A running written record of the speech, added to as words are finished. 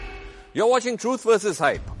You're watching Truth versus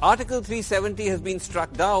Hype. Article 370 has been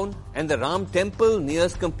struck down and the Ram Temple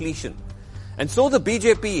nears completion. And so the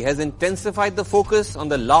BJP has intensified the focus on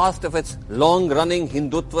the last of its long-running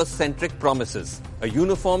Hindutva-centric promises, a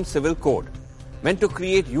uniform civil code, meant to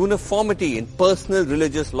create uniformity in personal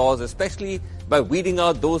religious laws, especially by weeding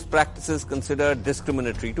out those practices considered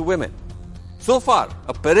discriminatory to women. So far,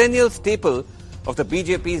 a perennial staple of the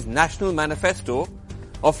BJP's national manifesto,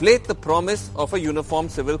 of late the promise of a uniform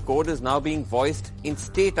civil code is now being voiced in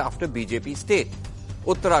state after BJP state.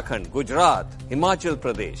 Uttarakhand, Gujarat, Himachal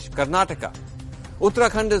Pradesh, Karnataka.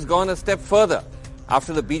 Uttarakhand has gone a step further.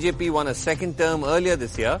 After the BJP won a second term earlier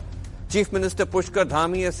this year, Chief Minister Pushkar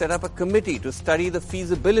Dhami has set up a committee to study the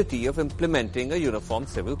feasibility of implementing a uniform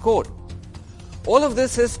civil code. All of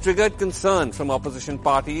this has triggered concern from opposition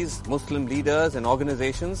parties, Muslim leaders and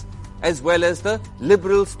organizations, as well as the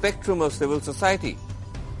liberal spectrum of civil society.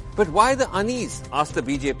 But why the unease, asked the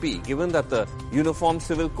BJP, given that the Uniform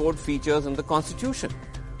Civil Code features in the Constitution?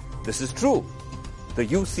 This is true. The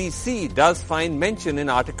UCC does find mention in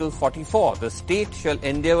Article 44. The state shall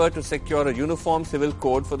endeavour to secure a uniform civil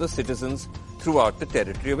code for the citizens throughout the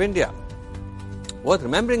territory of India. Worth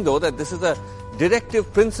remembering, though, that this is a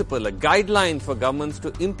directive principle, a guideline for governments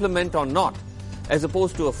to implement or not, as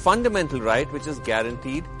opposed to a fundamental right which is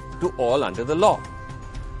guaranteed to all under the law.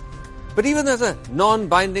 But even as a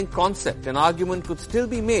non-binding concept, an argument could still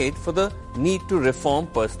be made for the need to reform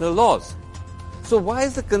personal laws. So why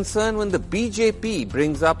is the concern when the BJP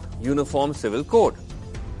brings up Uniform Civil Code?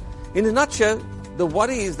 In a nutshell, the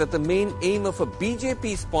worry is that the main aim of a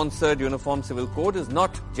BJP-sponsored Uniform Civil Code is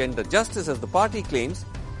not gender justice as the party claims,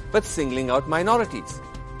 but singling out minorities.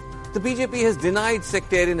 The BJP has denied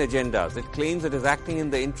sectarian agendas. It claims it is acting in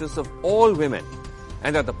the interests of all women,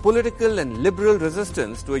 and that the political and liberal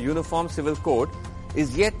resistance to a uniform civil code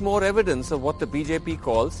is yet more evidence of what the BJP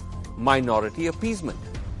calls minority appeasement.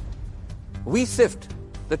 We sift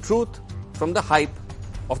the truth from the hype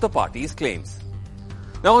of the party's claims.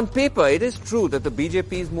 Now, on paper, it is true that the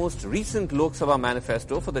BJP's most recent Lok Sabha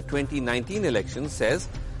manifesto for the 2019 election says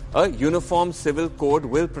a uniform civil code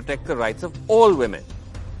will protect the rights of all women.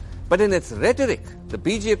 But in its rhetoric, the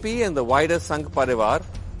BJP and the wider Sangh Parivar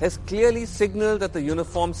has clearly signaled that the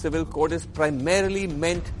Uniform Civil Code is primarily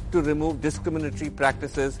meant to remove discriminatory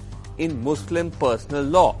practices in Muslim personal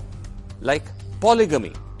law, like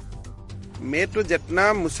polygamy. मैं तो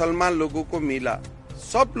जितना मुसलमान लोगों को मिला,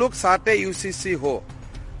 सब लोग चाहते यूसीसी हो.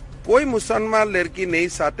 कोई मुसलमान लड़की नहीं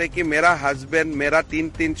चाहते कि मेरा हस्बैंड मेरा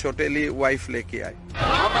 3 छोटे लिए वाइफ लेके आए.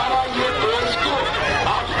 हमारा ये देश को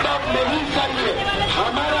आफ्ताब नहीं चाहिए.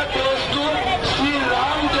 हमारा देश को श्री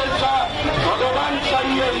राम जैसा भगवान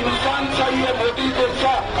चाहिए, इंसान चाहिए, मोदी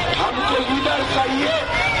जैसा हमको लीडर चाहिए.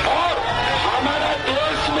 और हमारा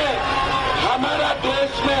देश में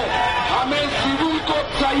हमें सिविल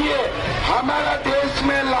कोड चाहिए. हमारा देश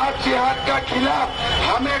में लाठ जिहाद का खिलाफ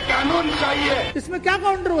हमें कानून चाहिए. इसमें क्या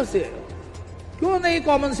कंट्रोवर्सी है? क्यों नहीं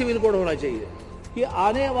कॉमन सिविल कोड होना चाहिए? कि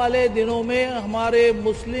आने वाले दिनों में हमारे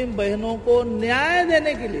मुस्लिम बहनों को न्याय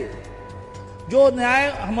देने के लिए, जो न्याय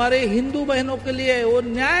हमारे हिंदू बहनों के लिए है, वो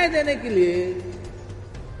न्याय देने के लिए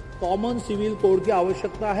कॉमन सिविल कोड की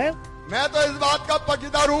आवश्यकता है. मैं तो इस बात का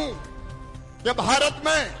पक्षधर हूं कि भारत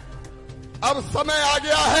में अब समय आ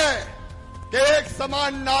गया है कि एक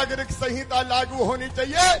समान नागरिक संहिता लागू होनी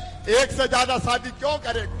चाहिए. एक से ज्यादा शादी क्यों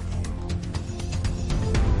करेगा?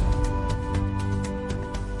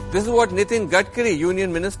 This is what Nitin Gadkari,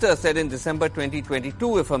 Union Minister, said in December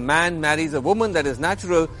 2022. If a man marries a woman, that is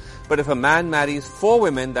natural, but if a man marries 4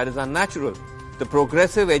 women, that is unnatural. The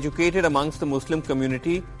progressive educated amongst the Muslim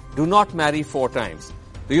community do not marry 4 times.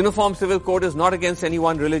 The Uniform Civil Code is not against any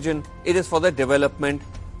one religion. It is for the development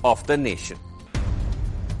of the nation.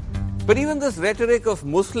 But even this rhetoric of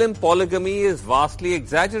Muslim polygamy is vastly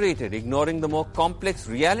exaggerated, ignoring the more complex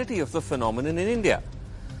reality of the phenomenon in India.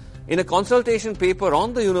 In a consultation paper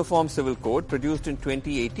on the Uniform Civil Code produced in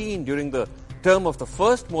 2018 during the term of the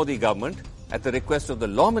first Modi government at the request of the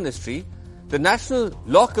Law Ministry, the National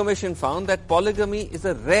Law Commission found that polygamy is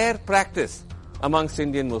a rare practice amongst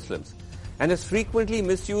Indian Muslims and is frequently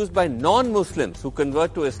misused by non-Muslims who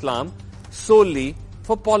convert to Islam solely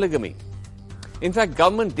for polygamy. In fact,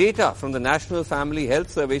 government data from the National Family Health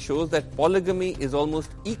Survey shows that polygamy is almost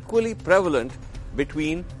equally prevalent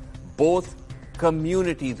between both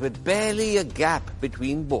communities, with barely a gap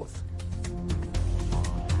between both.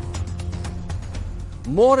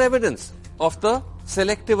 More evidence of the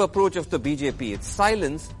selective approach of the BJP, its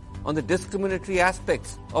silence on the discriminatory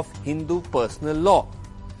aspects of Hindu personal law.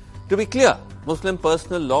 To be clear, Muslim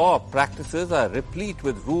personal law practices are replete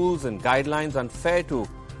with rules and guidelines unfair to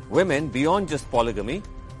women beyond just polygamy.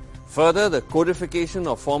 Further, the codification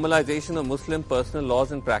or formalization of Muslim personal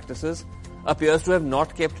laws and practices appears to have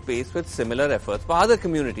not kept pace with similar efforts by other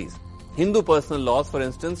communities. Hindu personal laws, for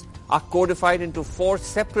instance, are codified into 4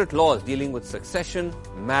 separate laws dealing with succession,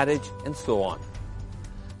 marriage, and so on.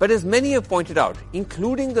 But as many have pointed out,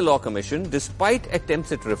 including the Law Commission, despite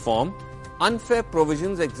attempts at reform, unfair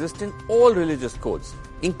provisions exist in all religious codes,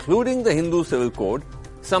 including the Hindu Civil Code,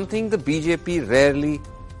 something the BJP rarely,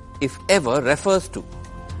 if ever, refers to.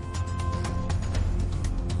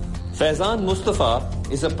 Faizan Mustafa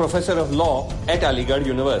is a professor of law at Aligarh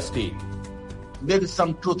University. There is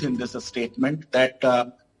some truth in this statement that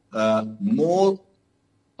more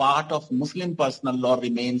part of Muslim personal law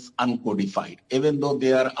remains uncodified, even though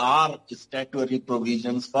there are statutory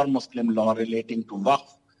provisions for Muslim law relating to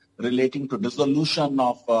waqf, relating to dissolution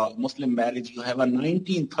of Muslim marriage. You have a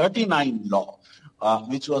 1939 law,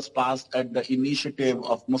 which was passed at the initiative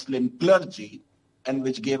of Muslim clergy and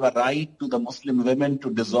which gave a right to the Muslim women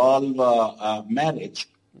to dissolve marriage.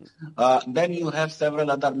 Then you have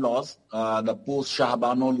several other laws, the post-Shah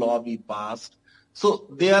Bano law we passed. So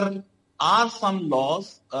there are some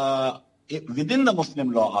laws within the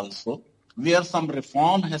Muslim law also where some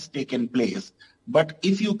reform has taken place. But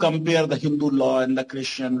if you compare the Hindu law and the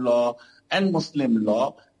Christian law and Muslim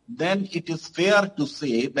law, then it is fair to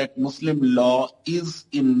say that Muslim law is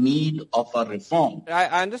in need of a reform.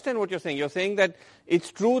 I understand what you're saying. You're saying that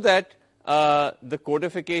it's true that the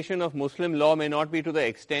codification of Muslim law may not be to the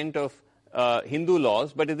extent of Hindu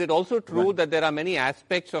laws, but is it also true that there are many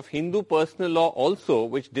aspects of Hindu personal law also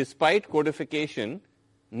which, despite codification,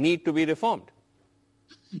 need to be reformed?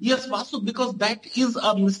 Yes, Vasu, because that is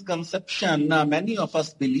a misconception. Many of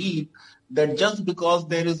us believe that just because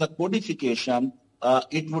there is a codification,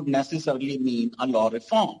 it would necessarily mean a law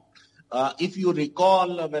reform. If you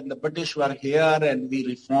recall, when the British were here and we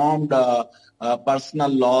reformed personal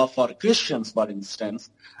law for Christians, for instance,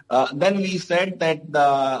 then we said that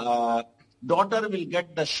the daughter will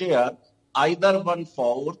get the share either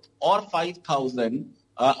 1/4 or 5,000,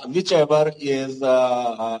 whichever is,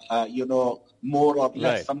 more or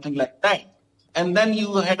less, right, something like that. And then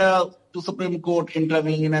you had to Supreme Court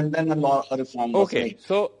intervene, and then a reform was made.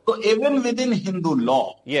 So even within Hindu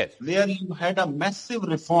law, yes, where you had a massive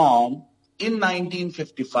reform in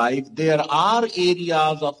 1955, there are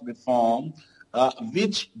areas of reform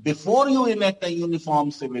which, before you enact a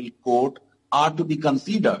uniform civil code, are to be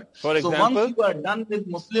considered. For example? So once you are done with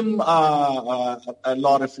Muslim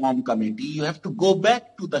law reform committee, you have to go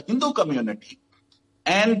back to the Hindu community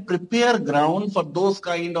and prepare ground for those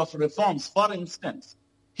kind of reforms. For instance,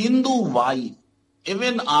 Hindu wife,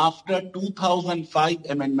 even after 2005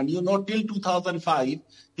 amendment, till 2005,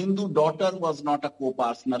 Hindu daughter was not a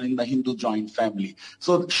co-partner in the Hindu joint family.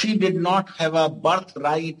 So she did not have a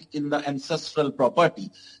birthright in the ancestral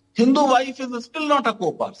property. Hindu wife is still not a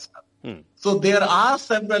co-partner. So there are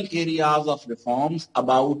several areas of reforms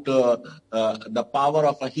about the power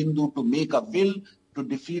of a Hindu to make a will, to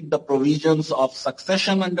defeat the provisions of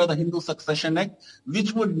succession under the Hindu Succession Act,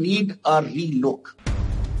 which would need a relook.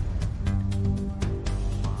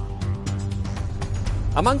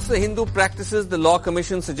 Amongst the Hindu practices the Law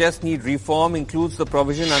Commission suggests need reform includes the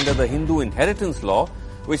provision under the Hindu inheritance law,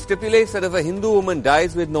 which stipulates that if a Hindu woman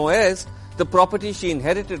dies with no heirs, the property she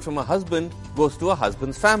inherited from her husband goes to her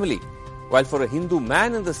husband's family, while for a Hindu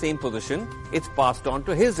man in the same position, it's passed on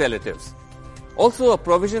to his relatives. Also, a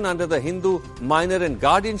provision under the Hindu Minor and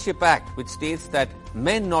Guardianship Act, which states that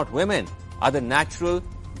men, not women, are the natural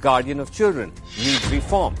guardian of children, needs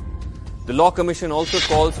reform. The Law Commission also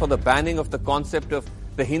calls for the banning of the concept of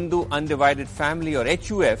the Hindu Undivided Family, or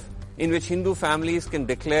HUF, in which Hindu families can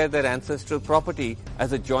declare their ancestral property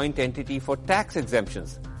as a joint entity for tax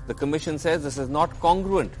exemptions. The Commission says this is not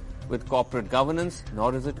congruent with corporate governance,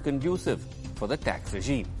 nor is it conducive for the tax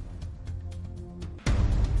regime.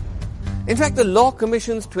 In fact, the Law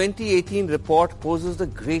Commission's 2018 report poses the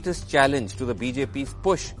greatest challenge to the BJP's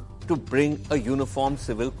push to bring a uniform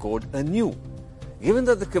civil code anew, given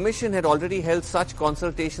that the Commission had already held such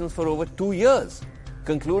consultations for over 2 years,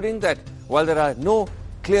 concluding that while there are no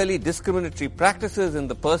clearly discriminatory practices in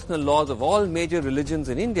the personal laws of all major religions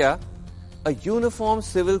in India, a uniform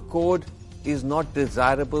civil code is not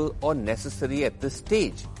desirable or necessary at this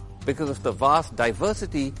stage because of the vast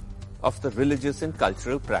diversity of the religious and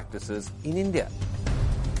cultural practices in India.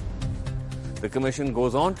 The Commission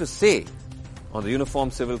goes on to say on the Uniform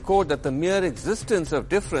Civil Code that the mere existence of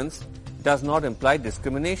difference does not imply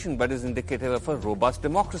discrimination but is indicative of a robust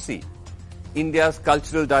democracy. India's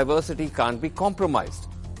cultural diversity can't be compromised.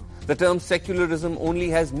 The term secularism only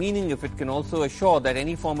has meaning if it can also assure that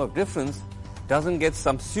any form of difference doesn't get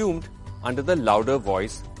subsumed under the louder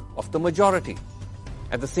voice of the majority.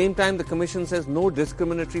 At the same time, the Commission says no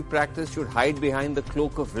discriminatory practice should hide behind the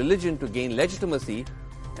cloak of religion to gain legitimacy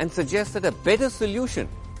and suggests that a better solution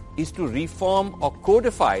is to reform or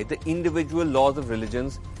codify the individual laws of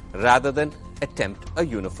religions rather than attempt a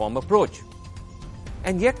uniform approach.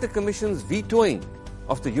 And yet the Commission's vetoing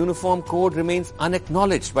of the Uniform Code remains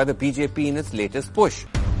unacknowledged by the BJP in its latest push.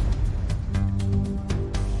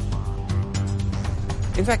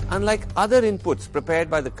 In fact, unlike other inputs prepared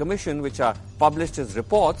by the Commission which are published as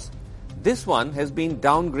reports, this one has been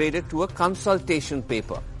downgraded to a consultation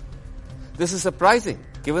paper. This is surprising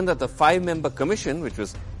given that the 5-member commission, which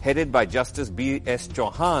was headed by Justice B.S.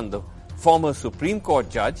 Chauhan, the former Supreme Court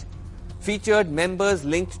judge, featured members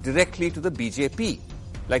linked directly to the BJP,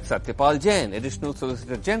 like Satyapal Jain, Additional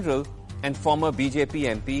Solicitor General and former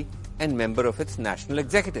BJP MP and member of its national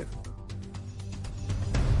executive.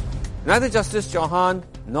 Neither Justice Chauhan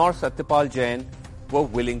nor Satyapal Jain were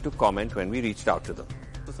willing to comment when we reached out to them.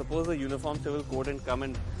 So suppose the Uniform Civil Code and come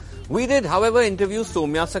and... We did, however, interview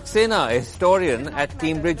Soumya Saxena, a historian at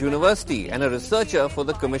Cambridge University and a researcher for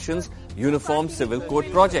the Commission's Uniform Civil Code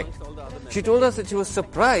project. She told us that she was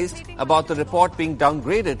surprised about the report being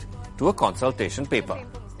downgraded to a consultation paper.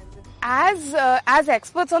 As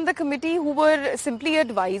experts on the committee who were simply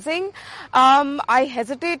advising, I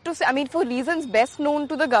hesitate to say, for reasons best known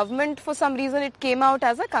to the government, for some reason it came out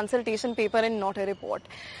as a consultation paper and not a report,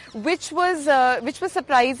 which was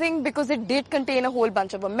surprising because it did contain a whole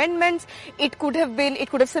bunch of amendments. It could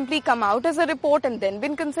have simply come out as a report and then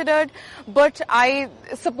been considered, but I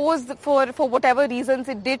suppose for whatever reasons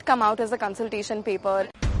it did come out as a consultation paper.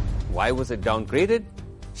 Why was it downgraded?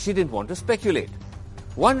 She didn't want to speculate.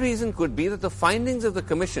 One reason could be that the findings of the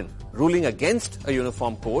Commission ruling against a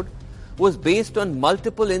uniform code was based on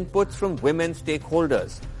multiple inputs from women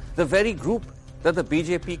stakeholders, the very group that the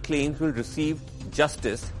BJP claims will receive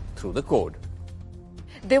justice through the code.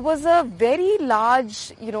 There was a very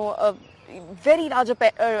large,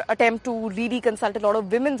 attempt to really consult a lot of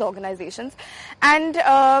women's organizations, and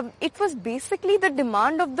it was basically the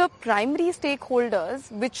demand of the primary stakeholders,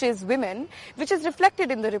 which is women, which is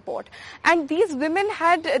reflected in the report. And these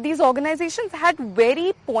organizations had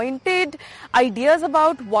very pointed ideas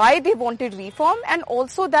about why they wanted reform, and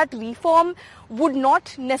also that reform would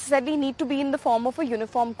not necessarily need to be in the form of a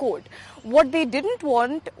uniform code. What they didn't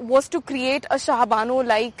want was to create a Shah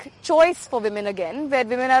Bano-like choice for women again, where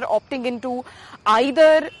women are opting into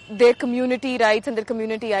either their community rights and their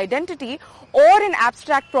community identity or an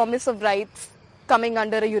abstract promise of rights coming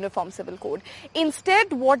under a uniform civil code.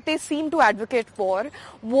 Instead, what they seemed to advocate for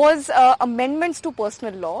was amendments to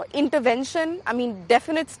personal law, intervention,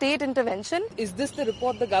 definite state intervention. Is this the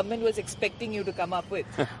report the government was expecting you to come up with?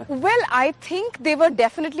 Well, I think they were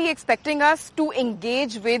definitely expecting us to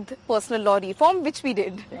engage with personal law reform, which we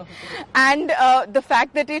did. And the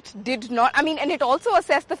fact that it did not, and it also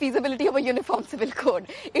assessed the feasibility of a uniform civil code.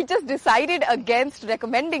 It just decided against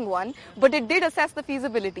recommending one, but it did assess the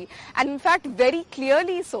feasibility. And in fact, very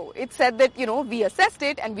clearly so. It said that, we assessed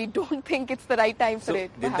it and we don't think it's the right time for it.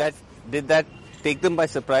 Did that take them by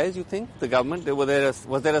surprise, you think, the government?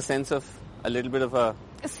 Was there a sense of a little bit of a...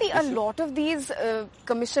 See, a lot of these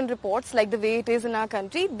commission reports, like the way it is in our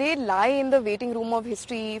country, they lie in the waiting room of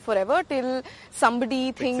history forever till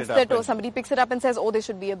somebody thinks that, or somebody picks it up and says, oh, there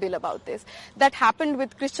should be a bill about this. That happened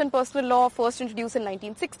with Christian personal law, first introduced in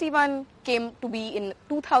 1961, came to be in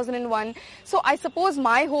 2001. So I suppose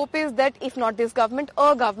my hope is that if not this government,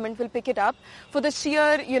 a government will pick it up for the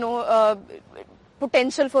sheer,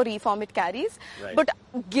 potential for reform it carries. Right. But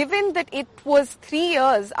given that it was 3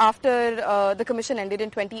 years after the commission ended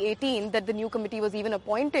in 2018 that the new committee was even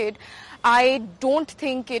appointed, I don't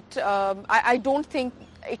think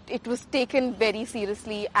it was taken very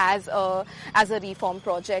seriously as a reform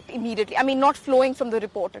project immediately. Not flowing from the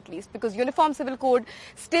report at least, because Uniform Civil Code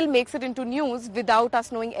still makes it into news without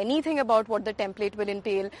us knowing anything about what the template will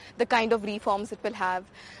entail, the kind of reforms it will have.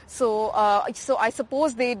 So I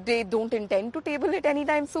suppose they don't intend to table it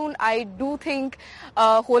anytime soon. I do think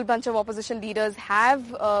a whole bunch of opposition leaders have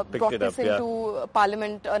brought this into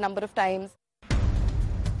Parliament a number of times.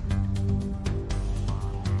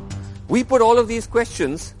 We put all of these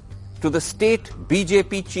questions to the state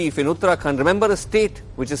BJP chief in Uttarakhand. Remember, a state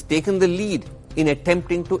which has taken the lead in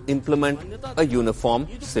attempting to implement a uniform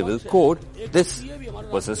civil code. This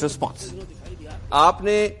was his response.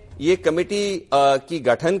 आपने ये committee की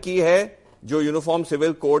गठन की है जो uniform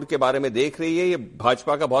civil code के बारे में देख रही है. ये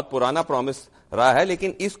भाजपा का बहुत पुराना प्रॉमिस रहा है,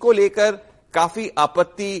 लेकिन इसको लेकर काफी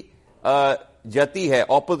आपत्ति जती है.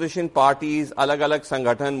 ऑपोजिशन पार्टीज, अलग अलग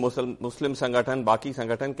संगठन, मुस्लिम संगठन, बाकी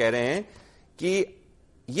संगठन कह रहे हैं कि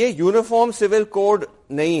ये यूनिफॉर्म सिविल कोड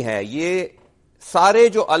नहीं है, ये सारे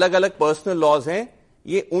जो अलग अलग पर्सनल लॉज हैं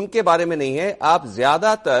ये उनके बारे में नहीं है। आप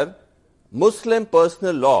ज्यादातर मुस्लिम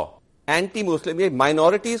पर्सनल लॉ, एंटी मुस्लिम, ये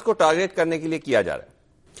माइनॉरिटीज को टारगेट करने के लिए किया जा रहा है।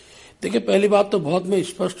 देखिए, पहली बात तो बहुत मैं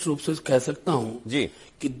स्पष्ट रूप से कह सकता हूं जी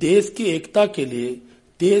कि देश की एकता के लिए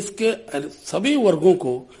देश के सभी वर्गों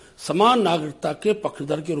को समान नागरिकता के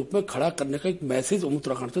पक्षधर के रूप में खड़ा करने का एक मैसेज हम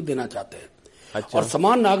उत्तराखंड से देना चाहते हैं। अच्छा। और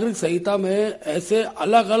समान नागरिक संहिता में ऐसे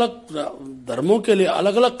अलग अलग धर्मों के लिए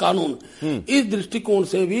अलग अलग कानून, इस दृष्टिकोण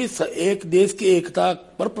से भी एक देश की एकता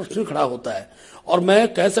पर प्रश्न खड़ा होता है। और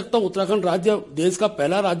मैं कह सकता हूं उत्तराखंड राज्य देश का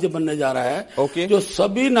पहला राज्य बनने जा रहा है जो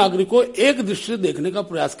सभी नागरिकों एक दृष्टि से देखने का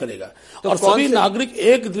प्रयास करेगा। तो और सभी नागरिक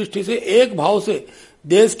एक दृष्टि से, एक भाव से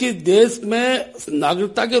देश में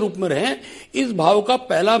नागरिकता के रूप में रहें, इस भाव का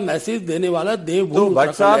पहला मैसेज देने वाला देवभूमि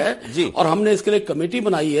उत्तराखंड है। और हमने इसके लिए कमेटी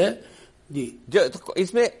बनाई है जी। तो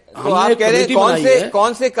इसमें तो आप कह रहे हैं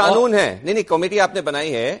कौन से कानून हैं? नहीं, कमेटी आपने बनाई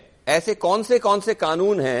है, ऐसे कौन से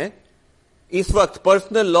कानून हैं इस वक्त,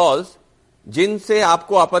 पर्सनल लॉज, जिनसे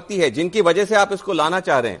आपको आपत्ति है, जिनकी वजह से आप इसको लाना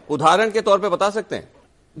चाह रहे हैं? उदाहरण के तौर पे बता सकते हैं?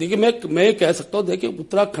 देखिए, मैं कह सकता हूं, देखिए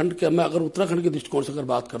उत्तराखंड के, मैं अगर उत्तराखंड के दृष्टिकोण से अगर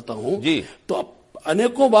बात करता हूं जी, तो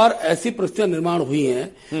अनेकों बार ऐसी परिस्थितियां निर्माण हुई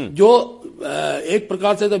हैं जो एक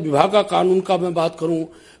प्रकार से विवाह का कानून का मैं बात करूं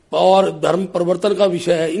और धर्म परिवर्तन का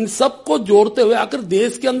विषय है, इन सबको जोड़ते हुए आखिर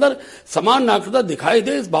देश के अंदर समान नागरिकता दिखाई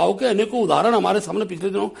दे, इस भाव के अनेकों उदाहरण हमारे सामने पिछले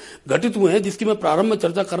दिनों घटित हुए हैं, जिसकी मैं प्रारंभ में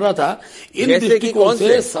चर्चा कर रहा था। इन दृष्टिकोण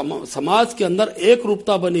से समाज के अंदर एक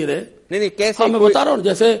रूपता बनी रहे। नहीं, कैसे? मैं बता रहा हूँ,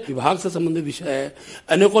 जैसे विभाग से संबंधित विषय है,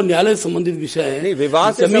 अनेकों न्यायालय से संबंधित विषय है। नहीं,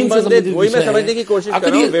 विवाह से संबंधित वही मैं समझने की कोशिश कर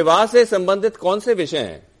रहा हूँ। विवाह से संबंधित कौन से विषय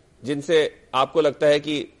हैं जिनसे आपको लगता है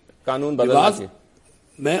कि कानून बदलना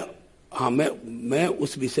चाहिए? मैं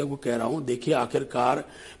उस विषय को कह रहा हूं। देखिए, आखिरकार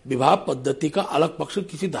विवाह पद्धति का अलग पक्ष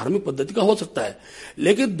किसी धार्मिक पद्धति का हो सकता है,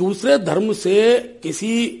 लेकिन दूसरे धर्म से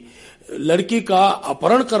किसी लड़की का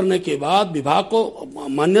अपहरण करने के बाद विवाह को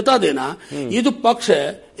मान्यता देना, ये जो पक्ष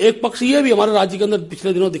है, एक पक्ष ये भी हमारे राज्य के अंदर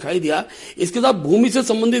पिछले दिनों दिखाई दिया। इसके साथ भूमि से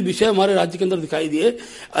संबंधित विषय हमारे राज्य के अंदर दिखाई दिए।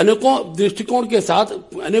 अनेकों दृष्टिकोण के साथ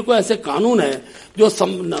अनेकों ऐसे कानून हैं जो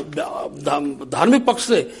धार्मिक पक्ष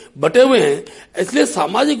से बटे हुए हैं। इसलिए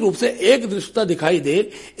सामाजिक रूप से एक दृष्टता दिखाई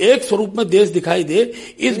दे, एक स्वरूप में देश दिखाई दे,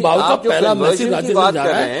 इस भाव का पहला मैसेज राज्य में जा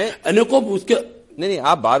रहा है। अनेकों उसके नहीं,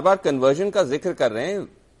 आप बार बार कन्वर्जन का जिक्र कर रहे हैं,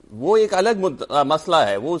 वो एक अलग मसला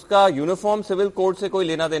है, वो उसका यूनिफॉर्म सिविल कोड से कोई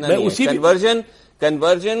लेना देना नहीं है।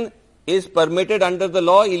 Conversion is permitted under the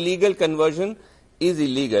law, illegal conversion is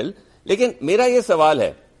illegal. लेकिन मेरा ये सवाल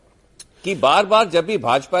है कि बार बार जब भी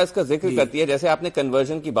भाजपा इसका जिक्र करती है, जैसे आपने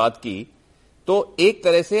कन्वर्जन की बात की, तो एक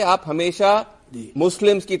तरह से आप हमेशा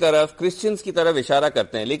मुस्लिम्स की तरफ, क्रिश्चियंस की तरफ इशारा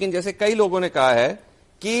करते हैं। लेकिन जैसे कई लोगों ने कहा है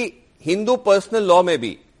कि हिंदू पर्सनल लॉ में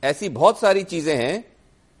भी ऐसी बहुत सारी चीजें हैं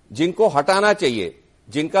जिनको हटाना चाहिए,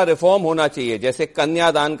 जिनका रिफॉर्म होना चाहिए, जैसे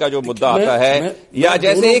कन्यादान का जो मुद्दा आता है, या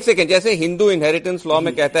जैसे एक सेकेंड, जैसे हिंदू इनहेरिटेंस लॉ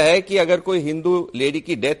में कहता है कि अगर कोई हिंदू लेडी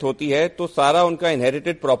की डेथ होती है तो सारा उनका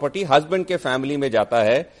इनहेरिटेड प्रॉपर्टी हस्बैंड के फैमिली में जाता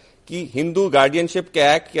है, कि हिंदू गार्डियनशिप के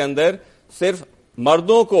एक्ट के अंदर सिर्फ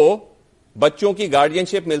मर्दों को बच्चों की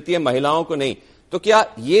गार्डियनशिप मिलती है, महिलाओं को नहीं। तो क्या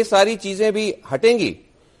ये सारी चीजें भी हटेंगी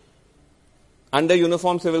अंडर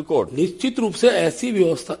यूनिफॉर्म सिविल कोड? निश्चित रूप से ऐसी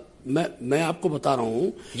व्यवस्था, मैं आपको बता रहा हूं,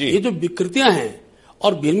 ये जो विकृतियां हैं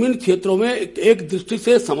और भिन्न भिन्न क्षेत्रों में एक दृष्टि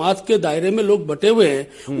से समाज के दायरे में लोग बटे हुए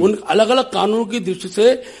हैं, उन अलग अलग कानूनों की दृष्टि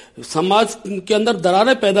से समाज के अंदर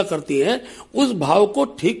दरारें पैदा करती हैं। उस भाव को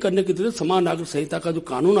ठीक करने की दृष्टि से समान नागरिक संहिता का जो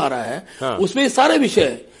कानून आ रहा है, उसमें सारे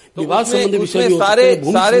विषय, विवाह संबंधी विषय भी हो सकते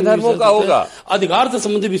हैं, सारे धर्मों का होगा, अधिकार से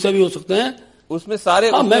संबंधित विषय भी हो सकते हैं, उसमें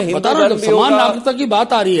सारे। मैं बता रहा हूँ, समान नागरिकता की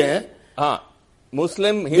बात आ रही है, हाँ,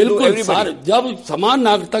 मुस्लिम, हिंदू, बिल्कुल, जब समान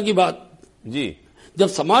नागरिकता की बात जी, जब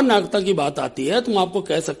समान नागरिकता की बात आती है, तो मैं आपको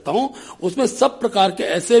कह सकता हूं उसमें सब प्रकार के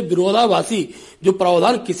ऐसे विरोधाभासी जो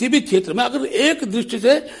प्रावधान किसी भी क्षेत्र में अगर एक दृष्टि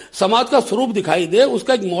से समाज का स्वरूप दिखाई दे,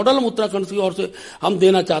 उसका एक मॉडल हम उत्तराखंड की ओर से हम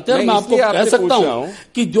देना चाहते हैं। मैं आपको कह सकता हूं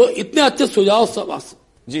कि जो इतने अच्छे सुझाव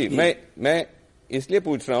जी, मैं इसलिए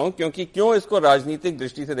पूछ रहा हूं क्योंकि क्यों इसको राजनीतिक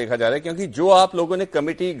दृष्टि से देखा जा रहा है, क्योंकि जो आप लोगों ने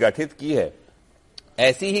कमेटी गठित की है,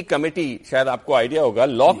 ऐसी ही कमेटी, शायद आपको आइडिया होगा,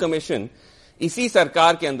 लॉ कमीशन, इसी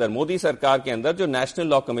सरकार के अंदर, मोदी सरकार के अंदर जो नेशनल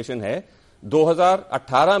लॉ कमीशन है,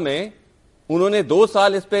 2018 में उन्होंने 2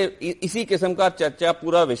 साल इस पे इसी किस्म का चर्चा,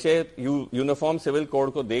 पूरा विषय यूनिफॉर्म सिविल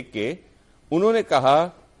कोड को देख के उन्होंने कहा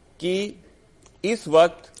कि इस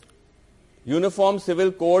वक्त यूनिफॉर्म सिविल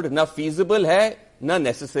कोड ना फीजिबल है ना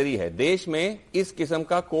नेसेसरी है। देश में इस किस्म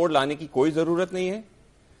का कोड लाने की कोई जरूरत नहीं है।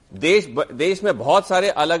 देश में बहुत सारे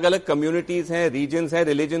अलग अलग कम्युनिटीज हैं, रीजन्स हैं,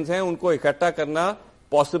 रिलीजन्स हैं, उनको इकट्ठा करना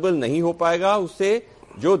पॉसिबल नहीं हो पाएगा। उससे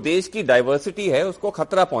जो देश की डाइवर्सिटी है उसको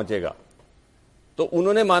खतरा पहुंचेगा। तो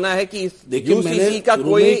उन्होंने माना है कि इस यूसीसी का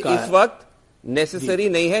कोई इस वक्त नेसेसरी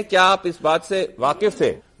नहीं है। क्या आप इस बात से वाकिफ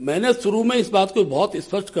थे? मैंने शुरू में इस बात को बहुत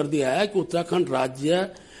स्पष्ट कर दिया है कि उत्तराखंड राज्य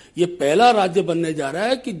ये पहला राज्य बनने जा रहा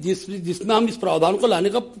है कि जिसमें हम इस प्रावधान को लाने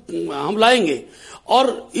का हम लाएंगे,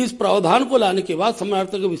 और इस प्रावधान को लाने के बाद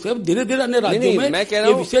समानार्थक के विषय धीरे धीरे अन्य राज्यों में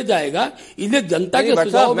ये विषय जाएगा। इसलिए जनता के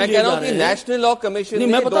सुझाव मैं कह रहा हूं कि नेशनल लॉ कमीशन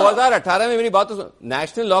ने 2018 में, मेरी बात तो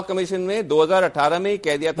नेशनल लॉ कमीशन ने 2018 में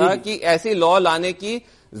कह दिया था कि ऐसी लॉ लाने की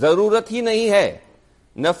जरूरत ही नहीं है,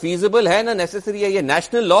 न फीजिबल है न नेसेसरी है। ये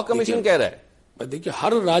नेशनल लॉ कमीशन कह रहा है। देखिए,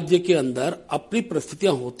 हर राज्य के अंदर अपनी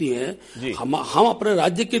परिस्थितियां होती हैं। हम अपने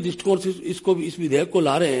राज्य के दृष्टिकोण से इस विधेयक को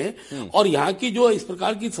ला रहे हैं, और यहाँ की जो इस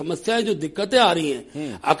प्रकार की समस्याएं, जो दिक्कतें आ रही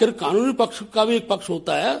हैं, आखिर कानूनी पक्ष का भी एक पक्ष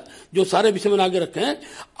होता है जो सारे विषय बना के रखे हैं।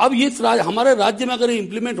 अब ये हमारे राज्य में अगर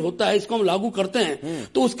इम्प्लीमेंट होता है, इसको हम लागू करते हैं,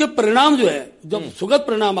 तो उसके परिणाम जो है, जब सुगत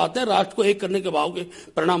परिणाम आते हैं, राष्ट्र को एक करने के भाव के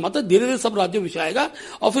परिणाम आते हैं, धीरे धीरे सब राज्यों में विषय आएगा,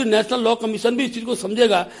 और फिर नेशनल लॉ कमीशन भी इस चीज को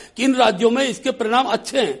समझेगा कि इन राज्यों में इसके परिणाम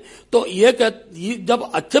अच्छे हैं। तो ये जब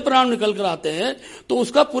अच्छे परिणाम निकल कर आते हैं तो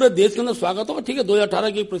उसका पूरे देश के अंदर स्वागत होगा। ठीक है,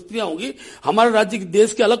 2018 की परिस्थितियां होंगी, हमारे राज्य की,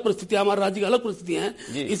 देश की अलग परिस्थितियां, हमारे राज्य की अलग परिस्थितियां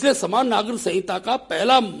हैं, इसलिए समान नागरिक संहिता का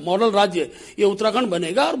पहला मॉडल राज्य ये उत्तराखंड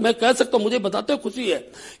बनेगा। और मैं कह सकता हूं, मुझे बताते हुए खुशी है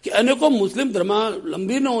कि अनेकों मुस्लिम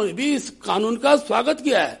धर्मावलंबियों ने भी इस कानून का स्वागत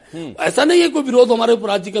किया है। ऐसा नहीं है कोई विरोध हमारे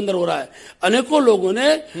राज्य के अंदर हो रहा है। अनेकों लोगों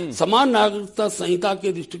ने समान नागरिकता संहिता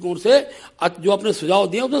के दृष्टिकोण से जो अपने सुझाव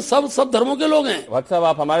दिए, उसमें सब धर्मों के लोग हैं। वत्स साहब,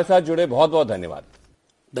 आप हमारे साथ जुड़े, बहुत बहुत धन्यवाद।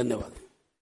 धन्यवाद।